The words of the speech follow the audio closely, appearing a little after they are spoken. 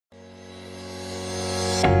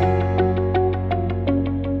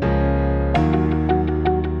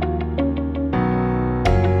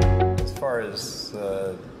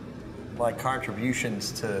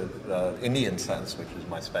contributions to Indian cents, which is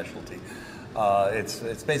my specialty,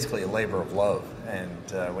 it's basically a labor of love.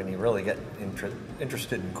 And when you really get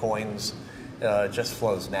interested in coins, it just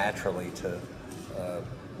flows naturally to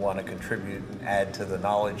want to contribute and add to the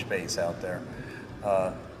knowledge base out there.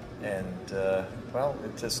 Well,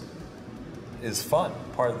 it just is fun,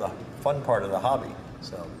 part of the fun part of the hobby.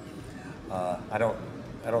 So I don't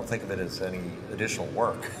think of it as any additional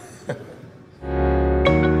work.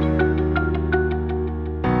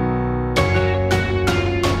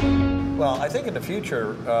 Well, I think in the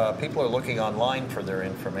future, people are looking online for their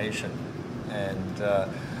information, and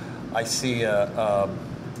I see a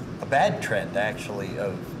bad trend, actually,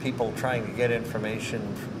 of people trying to get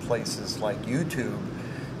information from places like YouTube,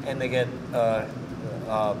 and they get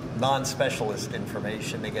non-specialist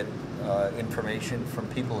information. They get information from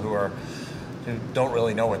people who don't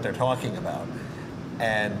really know what they're talking about.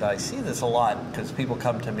 And I see this a lot because people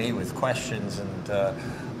come to me with questions and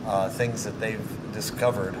things that they've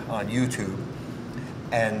discovered on YouTube,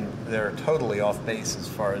 and they're totally off base as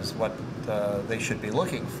far as what they should be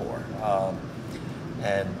looking for.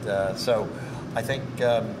 So I think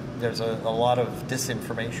there's a lot of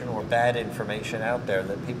disinformation or bad information out there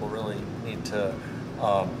that people really need to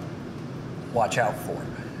watch out for.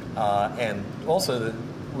 And also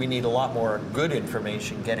we need a lot more good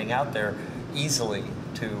information getting out there easily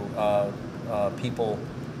to people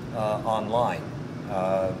online,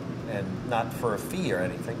 and not for a fee or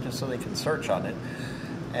anything, just so they can search on it.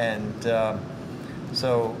 And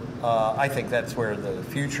so I think that's where the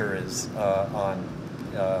future is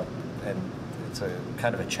and it's a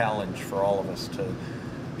kind of a challenge for all of us to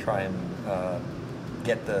try and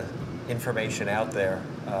get the information out there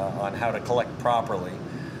on how to collect properly,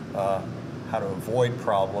 how to avoid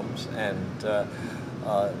problems, and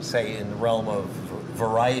say in the realm of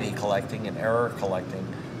variety collecting and error collecting,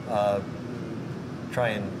 try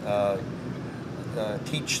and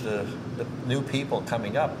teach the new people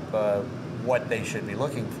coming up what they should be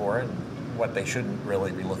looking for and what they shouldn't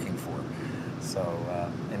really be looking for. So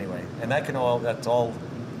anyway, and that's all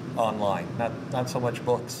online, not so much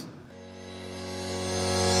books.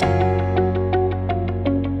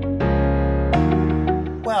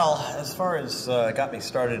 Well, as far as got me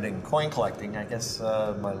started in coin collecting, I guess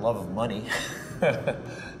my love of money. I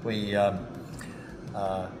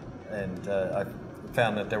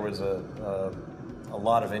found that there was a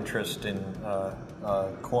lot of interest in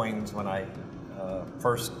coins when I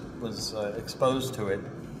first was exposed to it.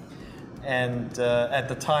 And at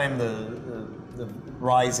the time, the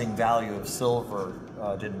rising value of silver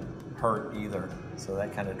didn't hurt either, so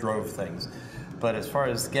that kind of drove things. But as far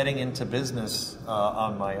as getting into business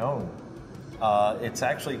on my own, it's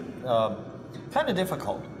actually kind of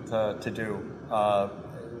difficult to do.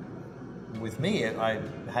 With me, I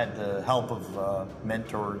had the help of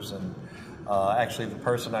mentors, and actually the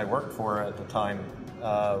person I worked for at the time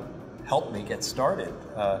helped me get started.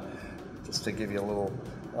 Just to give you a little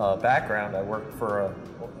background, I worked for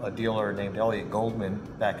a dealer named Elliot Goldman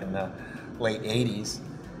back in the late 80s,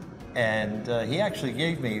 and he actually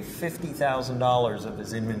gave me $50,000 of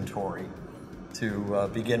his inventory to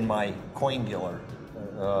begin my coin dealer,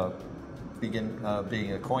 being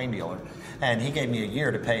a coin dealer, and he gave me a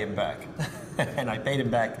year to pay him back. And I paid him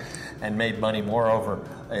back and made money moreover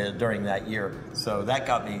during that year. So that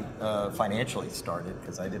got me financially started,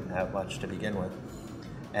 because I didn't have much to begin with.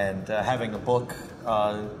 And having a book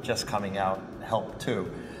just coming out helped too.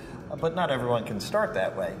 But not everyone can start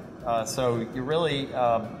that way. So you really,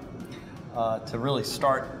 to really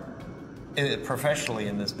start professionally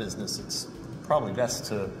in this business, it's probably best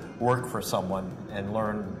to work for someone and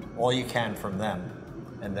learn all you can from them.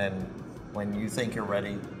 And then when you think you're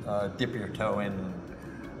ready, dip your toe in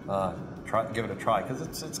and give it a try,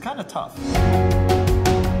 because it's kind of tough.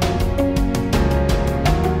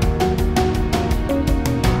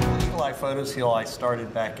 Eagle Eye Photo Seal I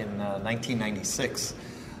started back in 1996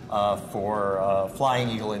 for Flying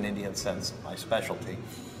Eagle in Indian cents, my specialty.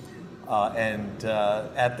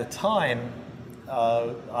 At the time,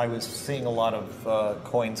 I was seeing a lot of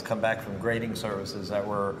coins come back from grading services that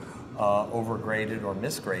were overgraded or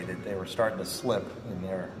misgraded. They were starting to slip in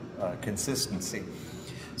their consistency.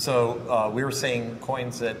 So we were seeing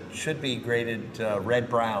coins that should be graded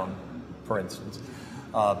red-brown, for instance,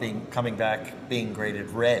 coming back being graded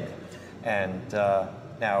red. And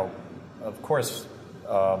now, of course,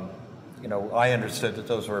 I understood that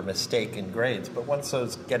those were mistaken grades, but once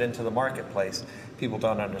those get into the marketplace, people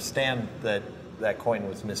don't understand that that coin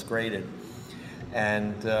was misgraded.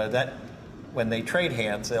 And that when they trade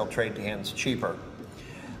hands, they'll trade hands cheaper.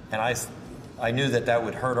 And I knew that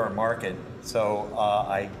would hurt our market, so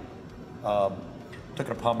I took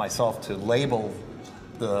it upon myself to label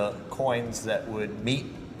the coins that would meet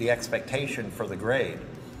the expectation for the grade.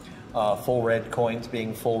 Full red coins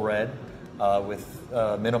being full red with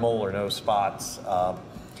minimal or no spots.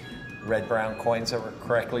 Red-brown coins that were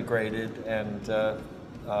correctly graded, and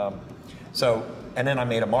and then I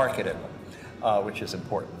made a market in them, which is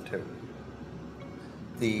important too.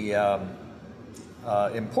 The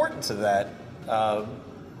importance of that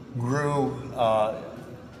grew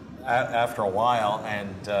after a while,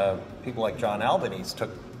 and people like John Albanese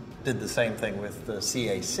did the same thing with the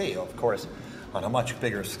CAC, of course, on a much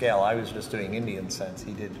bigger scale. I was just doing Indian cents.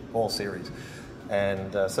 He did all series.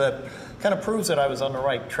 And so that kind of proves that I was on the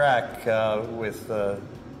right track with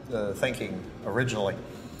thinking originally.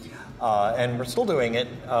 And we're still doing it,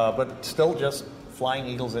 but still just flying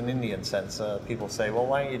eagles and Indian cents. People say, well,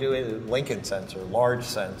 why don't you do it Lincoln cents or large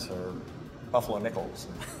cents or Buffalo nickels?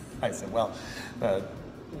 I said, well,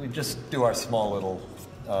 we just do our small little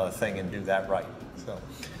thing and do that right.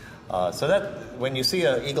 So that when you see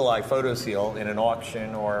an Eagle Eye photo seal in an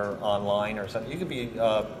auction or online or something, you can be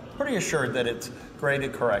pretty assured that it's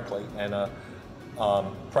graded correctly and a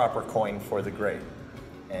proper coin for the grade.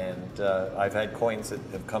 And I've had coins that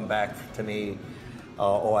have come back to me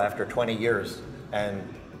after 20 years, and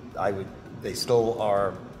they still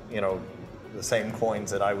are, the same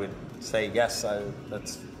coins that I would say, yes,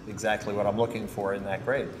 that's exactly what I'm looking for in that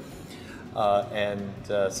grade.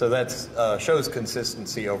 So that shows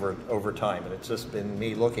consistency over time, and it's just been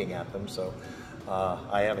me looking at them, so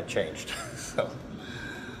I haven't changed.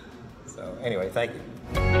 So anyway, thank you.